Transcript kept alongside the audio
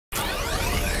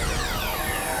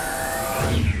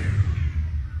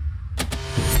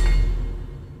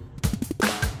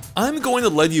I'm going to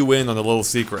let you in on a little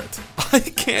secret. I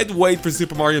can't wait for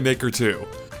Super Mario Maker 2.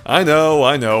 I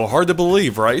know, hard to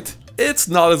believe, right? It's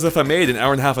not as if I made an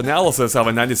hour-and-a-half analysis of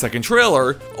a 90-second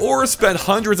trailer, or spent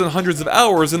hundreds and hundreds of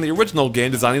hours in the original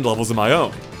game designing levels of my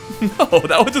own. No,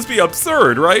 that would just be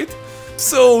absurd, right?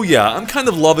 So yeah, I'm kind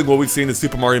of loving what we've seen in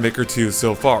Super Mario Maker 2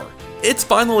 so far. It's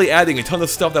finally adding a ton of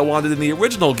stuff that I wanted in the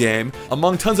original game,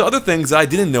 among tons of other things that I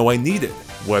didn't know I needed.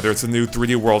 Whether it's a new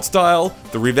 3D world style,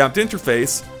 the revamped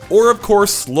interface, or of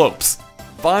course slopes.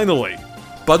 Finally!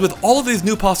 But with all of these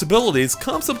new possibilities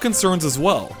come some concerns as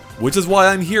well, which is why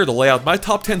I'm here to lay out my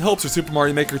top 10 hopes for Super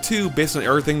Mario Maker 2 based on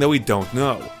everything that we don't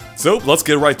know. So let's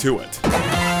get right to it.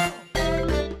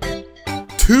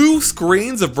 2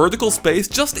 screens of vertical space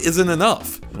just isn't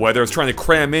enough. Whether it's trying to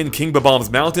cram in King Bob-omb's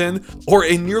mountain, or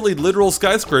a nearly literal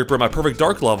skyscraper in my perfect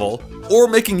dark level, or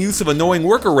making use of annoying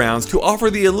workarounds to offer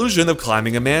the illusion of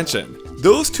climbing a mansion.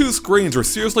 Those 2 screens were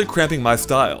seriously cramping my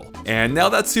style, and now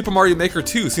that Super Mario Maker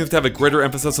 2 seems to have a greater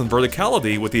emphasis on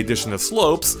verticality with the addition of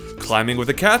slopes, climbing with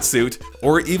a catsuit,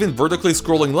 or even vertically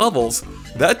scrolling levels,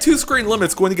 that 2 screen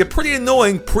limit's going to get pretty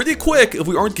annoying pretty quick if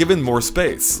we aren't given more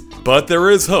space. But there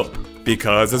is hope,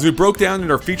 because as we broke down in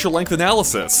our feature-length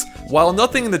analysis, while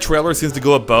nothing in the trailer seems to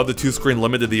go above the 2 screen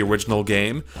limit of the original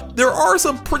game, there are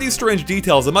some pretty strange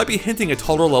details that might be hinting at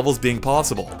taller levels being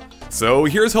possible. So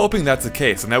here's hoping that's the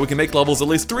case, and that we can make levels at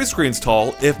least 3 screens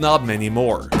tall, if not many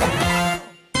more.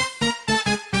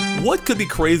 What could be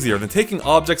crazier than taking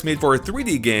objects made for a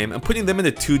 3D game and putting them in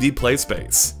a 2D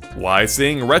playspace? Why,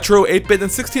 seeing retro 8-bit and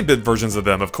 16-bit versions of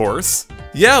them, of course.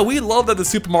 Yeah, we love that the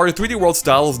Super Mario 3D World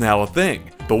style is now a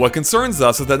thing, but what concerns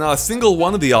us is that not a single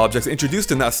one of the objects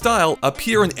introduced in that style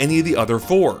appear in any of the other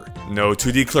 4. No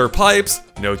 2D clear pipes,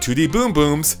 no 2D boom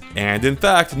booms, and in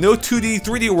fact, no 2D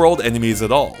 3D World enemies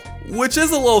at all. Which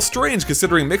is a little strange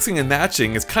considering mixing and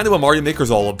matching is kind of what Mario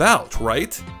Maker's all about,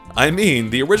 right? I mean,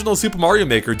 the original Super Mario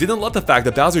Maker didn't let the fact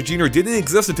that Bowser Jr. didn't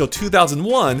exist until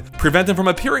 2001 prevent him from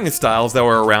appearing in styles that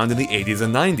were around in the 80s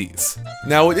and 90s.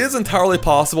 Now, it is entirely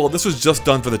possible this was just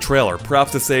done for the trailer,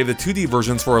 perhaps to save the 2D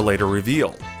versions for a later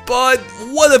reveal. But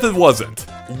what if it wasn't?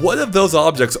 What if those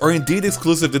objects are indeed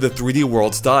exclusive to the 3D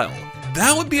World style?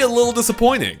 That would be a little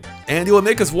disappointing, and it would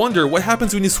make us wonder what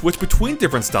happens when you switch between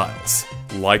different styles.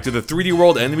 Like, do the 3D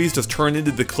World enemies just turn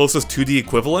into the closest 2D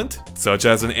equivalent? Such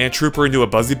as an ant trooper into a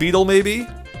Buzzy Beetle, maybe?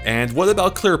 And what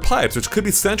about clear pipes, which could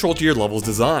be central to your level's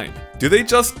design? Do they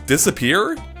just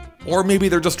disappear? Or maybe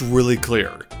they're just really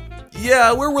clear?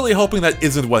 Yeah, we're really hoping that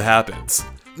isn't what happens.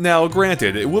 Now,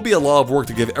 granted, it will be a lot of work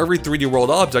to give every 3D World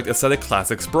object a set of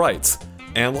classic sprites.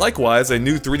 And likewise, a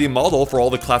new 3D model for all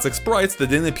the classic sprites that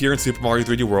didn't appear in Super Mario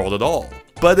 3D World at all.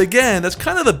 But again, that's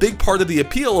kind of a big part of the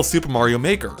appeal of Super Mario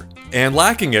Maker. And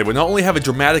lacking it would not only have a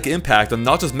dramatic impact on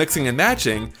not just mixing and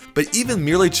matching, but even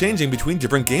merely changing between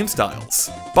different game styles.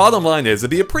 Bottom line is, it'd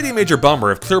be a pretty major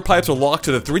bummer if clear pipes are locked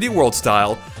to the 3D World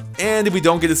style, and if we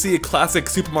don't get to see a classic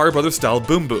Super Mario Bros. Style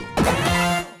boom boom.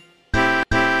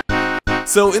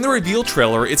 So in the reveal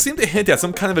trailer, it seemed to hint at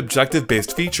some kind of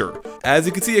objective-based feature, as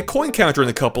you can see a coin counter in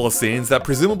a couple of scenes that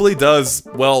presumably does,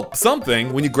 well,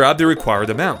 something when you grab the required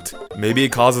amount. Maybe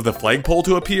it causes the flagpole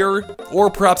to appear, or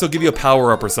perhaps it'll give you a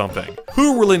power-up or something.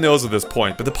 Who really knows at this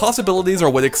point, but the possibilities are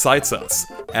what excites us,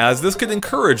 as this could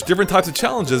encourage different types of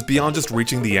challenges beyond just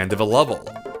reaching the end of a level.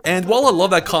 And while I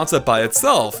love that concept by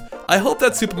itself, I hope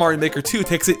that Super Mario Maker 2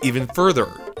 takes it even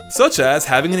further. Such as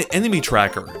having an enemy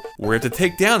tracker, where you have to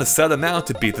take down a set amount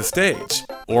to beat the stage,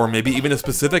 or maybe even a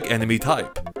specific enemy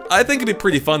type. I think it'd be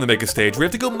pretty fun to make a stage where you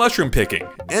have to go mushroom picking,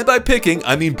 and by picking,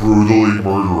 I mean brutally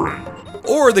murdering.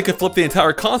 Or they could flip the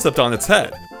entire concept on its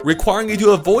head, requiring you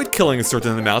to avoid killing a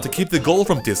certain amount to keep the goal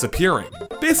from disappearing.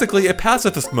 Basically, a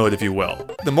pacifist mode, if you will.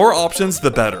 The more options,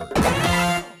 the better.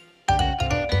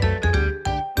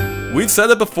 We've said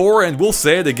it before and we'll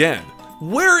say it again.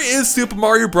 Where is Super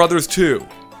Mario Bros. 2?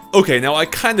 Okay, now I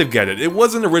kind of get it. It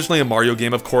wasn't originally a Mario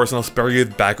game, of course, and I'll spare you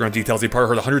the background details you probably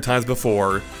heard 100 times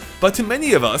before. But to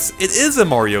many of us, it is a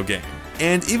Mario game.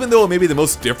 And even though it may be the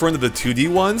most different of the 2D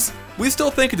ones, we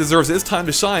still think it deserves its time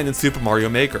to shine in Super Mario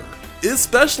Maker.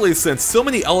 Especially since so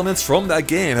many elements from that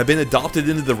game have been adopted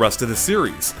into the rest of the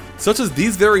series, such as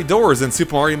these very doors in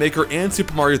Super Mario Maker and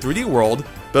Super Mario 3D World,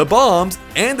 the bombs,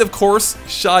 and of course,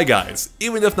 Shy Guys,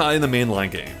 even if not in the mainline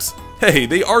games. Hey,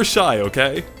 they are shy,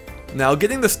 okay? Now,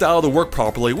 getting the style to work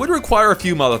properly would require a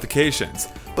few modifications,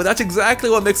 but that's exactly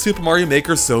what makes Super Mario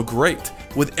Maker so great,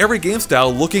 with every game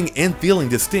style looking and feeling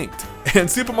distinct. And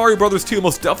Super Mario Bros. 2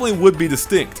 most definitely would be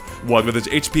distinct, what with its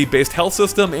HP-based health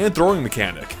system and throwing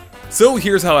mechanic. So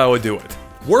here's how I would do it.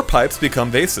 Warp pipes become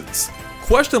vases.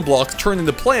 Question blocks turn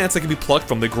into plants that can be plucked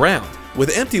from the ground,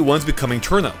 with empty ones becoming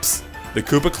turnips. The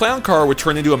Koopa Clown car would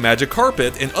turn into a magic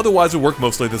carpet and otherwise would work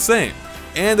mostly the same.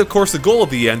 And of course the goal at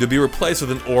the end would be replaced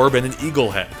with an orb and an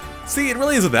eagle head. See, it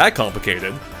really isn't that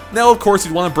complicated. Now of course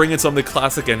you'd want to bring in some of the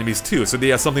classic enemies too, so they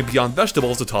have something beyond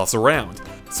vegetables to toss around.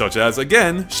 Such as,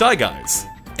 again, Shy Guys.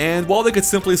 And while they could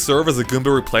simply serve as a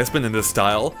Goomba replacement in this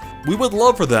style, we would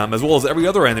love for them, as well as every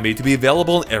other enemy, to be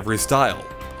available in every style.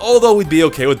 Although we'd be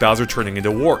okay with Bowser turning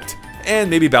into Wart, and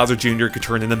maybe Bowser Jr. could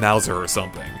turn into Mouser or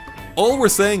something. All we're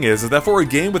saying is that for a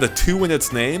game with a 2 in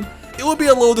its name, it would be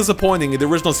a little disappointing if the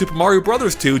original Super Mario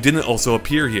Bros. 2 didn't also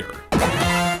appear here.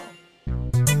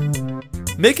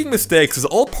 Making mistakes is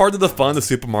all part of the fun of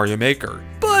Super Mario Maker,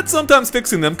 but sometimes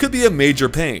fixing them could be a major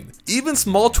pain. Even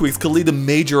small tweaks could lead to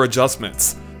major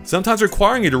adjustments, sometimes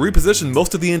requiring you to reposition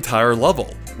most of the entire level,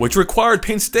 which required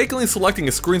painstakingly selecting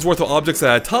a screen's worth of objects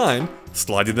at a time,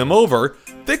 sliding them over,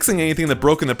 fixing anything that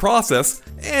broke in the process,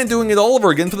 and doing it all over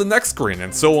again for the next screen,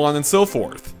 and so on and so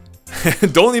forth.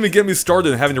 Don't even get me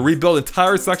started on having to rebuild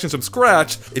entire sections from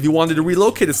scratch if you wanted to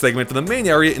relocate a segment from the main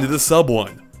area into the sub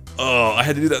one. Oh, I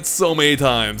had to do that so many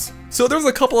times. So there's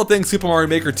a couple of things Super Mario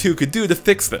Maker 2 could do to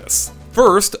fix this.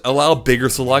 First, allow bigger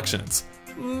selections.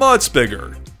 Much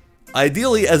bigger.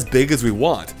 Ideally as big as we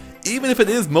want, even if it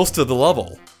is most of the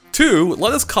level. 2,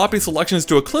 let us copy selections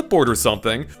to a clipboard or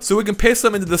something, so we can paste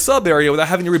them into the sub area without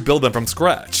having to rebuild them from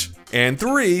scratch. And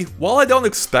 3, while I don't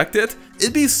expect it,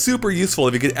 it'd be super useful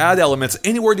if you could add elements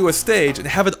anywhere to a stage and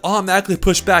have it automatically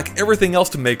push back everything else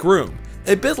to make room.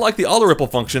 A bit like the auto ripple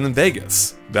function in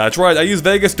Vegas. That's right, I use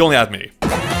Vegas, don't at me.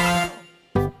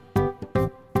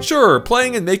 Sure,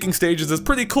 playing and making stages is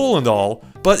pretty cool and all,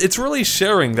 but it's really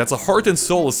sharing that's the heart and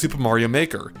soul of Super Mario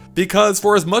Maker. Because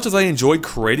for as much as I enjoyed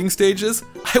creating stages,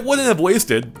 I wouldn't have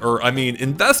wasted, or I mean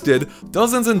invested,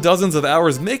 dozens and dozens of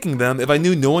hours making them if I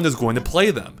knew no one was going to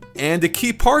play them. And a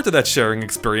key part of that sharing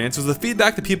experience was the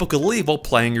feedback that people could leave while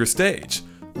playing your stage.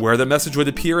 Where the message would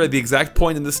appear at the exact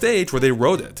point in the stage where they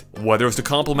wrote it, whether it was to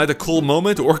compliment a cool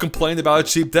moment or complain about a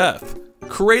cheap death.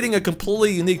 Creating a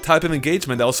completely unique type of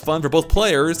engagement that was fun for both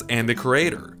players and the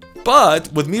creator.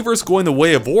 But with Miiverse going the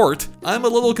way of Wart, I'm a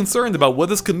little concerned about what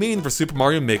this could mean for Super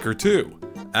Mario Maker 2.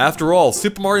 After all,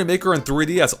 Super Mario Maker on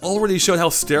 3DS already showed how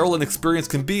sterile an experience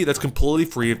can be that's completely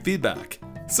free of feedback.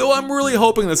 So I'm really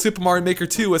hoping that Super Mario Maker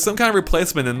 2 has some kind of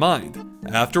replacement in mind.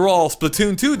 After all,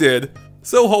 Splatoon 2 did,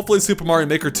 so hopefully Super Mario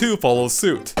Maker 2 follows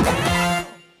suit.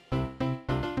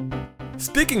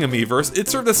 Speaking of Miiverse, it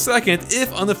served a second,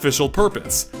 if unofficial,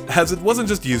 purpose, as it wasn't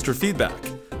just used for feedback,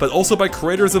 but also by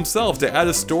creators themselves to add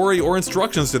a story or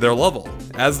instructions to their level,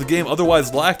 as the game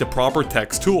otherwise lacked a proper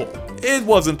text tool. It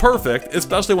wasn't perfect,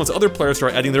 especially once other players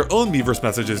started adding their own Miiverse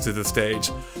messages to the stage,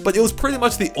 but it was pretty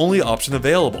much the only option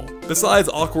available, besides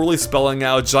awkwardly spelling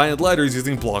out giant letters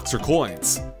using blocks or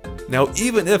coins. Now,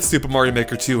 even if Super Mario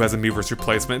Maker 2 has a Miiverse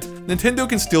replacement, Nintendo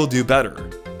can still do better.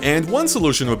 And one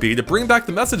solution would be to bring back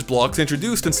the message blocks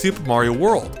introduced in Super Mario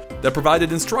World, that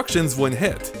provided instructions when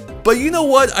hit. But you know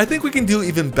what, I think we can do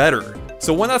even better.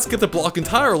 So why not skip the block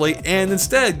entirely and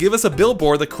instead give us a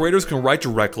billboard that creators can write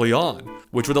directly on,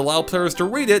 which would allow players to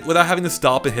read it without having to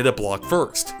stop and hit a block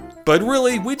first. But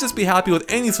really, we'd just be happy with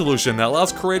any solution that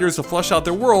allows creators to flesh out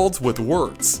their worlds with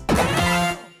words.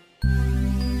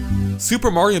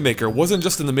 Super Mario Maker wasn't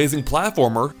just an amazing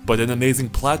platformer, but an amazing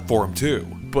platform too.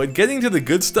 But getting to the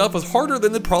good stuff was harder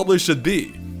than it probably should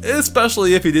be,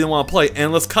 especially if you didn't want to play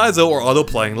endless Kaizo or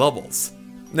auto-playing levels.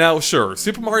 Now sure,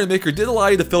 Super Mario Maker did allow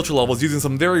you to filter levels using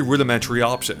some very rudimentary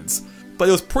options, but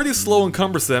it was pretty slow and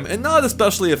cumbersome and not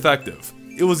especially effective.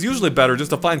 It was usually better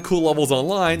just to find cool levels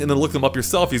online and then look them up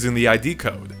yourself using the ID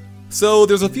code. So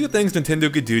there's a few things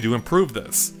Nintendo could do to improve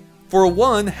this. For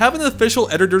one, have an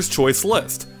official editor's choice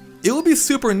list. It would be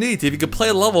super neat if you could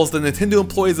play levels that Nintendo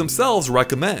employees themselves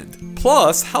recommend.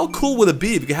 Plus, how cool would it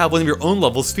be if you could have one of your own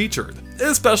levels featured,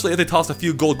 especially if they tossed a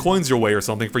few gold coins your way or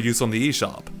something for use on the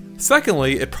eShop.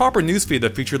 Secondly, a proper newsfeed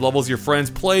that featured levels your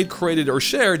friends played, created, or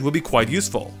shared would be quite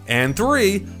useful. And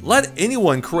 3, let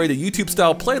anyone create a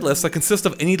YouTube-style playlist that consists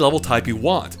of any level type you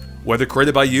want, whether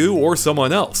created by you or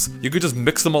someone else. You could just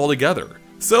mix them all together.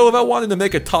 So if I wanted to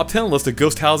make a top 10 list of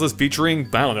ghost houses featuring,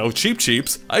 I don't know, Cheep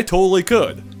Cheeps, I totally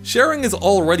could. Sharing is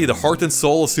already the heart and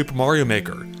soul of Super Mario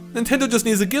Maker. Nintendo just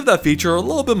needs to give that feature a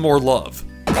little bit more love.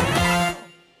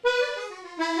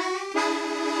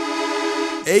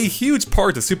 A huge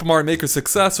part of Super Mario Maker's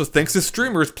success was thanks to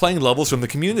streamers playing levels from the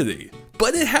community.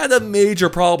 But it had a major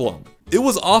problem. It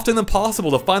was often impossible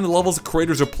to find the levels the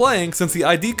creators are playing since the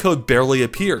ID code barely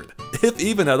appeared, if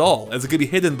even at all, as it could be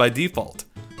hidden by default.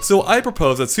 So I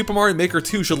propose that Super Mario Maker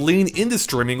 2 should lean into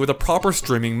streaming with a proper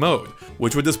streaming mode,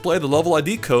 which would display the level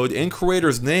ID code and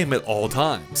creator's name at all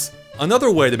times.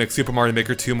 Another way to make Super Mario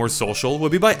Maker 2 more social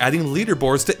would be by adding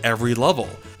leaderboards to every level,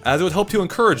 as it would help to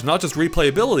encourage not just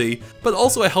replayability, but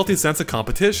also a healthy sense of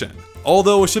competition.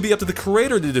 Although it should be up to the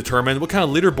creator to determine what kind of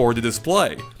leaderboard to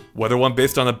display, whether one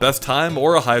based on a best time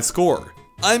or a high score.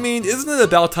 I mean, isn't it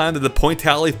about time that the point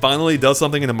tally finally does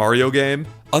something in a Mario game?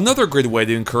 Another great way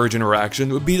to encourage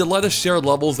interaction would be to let us share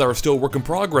levels that are still work in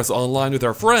progress online with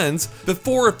our friends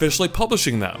before officially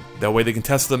publishing them. That way they can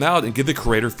test them out and give the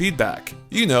creator feedback.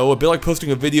 You know, a bit like posting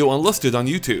a video unlisted on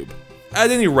YouTube. At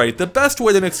any rate, the best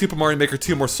way to make Super Mario Maker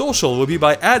 2 more social would be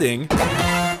by adding...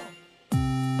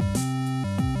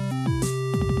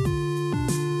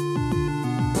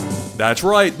 That's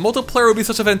right, multiplayer would be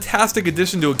such a fantastic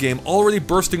addition to a game already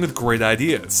bursting with great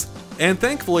ideas. And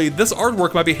thankfully, this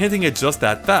artwork might be hinting at just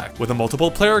that fact, with the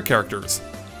multiple player characters.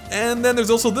 And then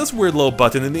there's also this weird little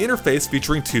button in the interface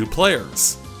featuring 2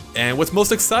 players. And what's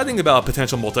most exciting about a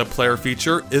potential multiplayer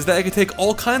feature is that it could take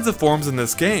all kinds of forms in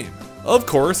this game. Of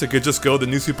course, it could just go the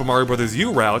New Super Mario Bros.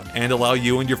 U route and allow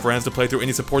you and your friends to play through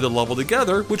any supported level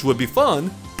together, which would be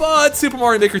fun, but Super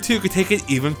Mario Maker 2 could take it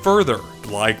even further.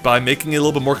 Like by making it a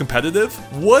little bit more competitive?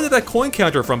 What if that coin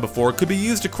counter from before could be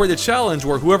used to create a challenge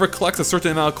where whoever collects a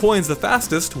certain amount of coins the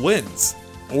fastest wins?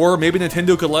 Or maybe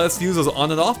Nintendo could let us use those on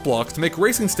and off blocks to make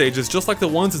racing stages just like the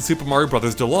ones in Super Mario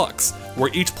Bros. Deluxe, where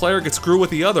each player gets screwed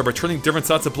with the other by turning different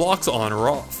sets of blocks on or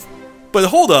off. But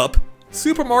hold up!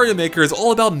 Super Mario Maker is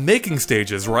all about making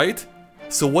stages, right?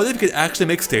 So what if you could actually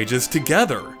make stages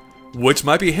together? Which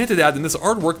might be hinted at in this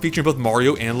artwork featuring both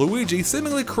Mario and Luigi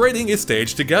seemingly creating a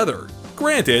stage together.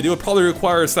 Granted, it would probably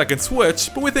require a second Switch,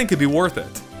 but we think it'd be worth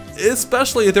it.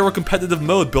 Especially if there were competitive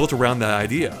mode built around that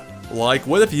idea. Like,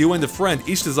 what if you and a friend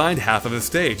each designed half of a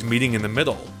stage, meeting in the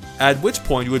middle? At which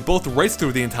point you would both race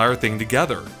through the entire thing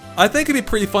together. I think it'd be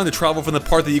pretty fun to travel from the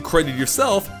part that you created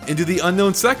yourself into the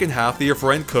unknown second half that your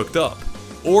friend cooked up.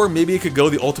 Or maybe it could go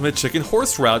the ultimate chicken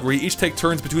horse route where you each take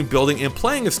turns between building and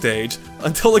playing a stage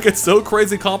until it gets so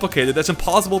crazy complicated that it's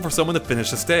impossible for someone to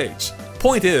finish a stage.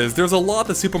 Point is, there's a lot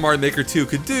that Super Mario Maker 2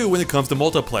 could do when it comes to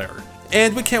multiplayer,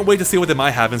 and we can't wait to see what they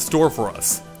might have in store for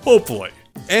us. Hopefully.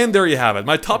 And there you have it,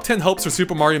 my top 10 hopes for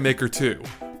Super Mario Maker 2.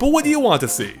 But what do you want to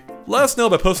see? Let us know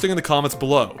by posting in the comments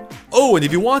below. Oh, and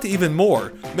if you want even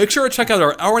more, make sure to check out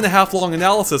our hour-and-a-half long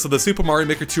analysis of the Super Mario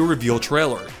Maker 2 reveal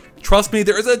trailer. Trust me,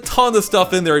 there is a ton of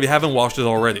stuff in there if you haven't watched it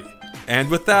already. And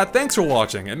with that, thanks for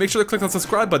watching, and make sure to click that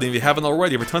subscribe button if you haven't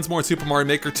already for tons more on Super Mario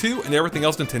Maker 2 and everything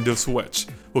else Nintendo Switch.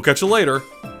 We'll catch you later,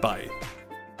 bye.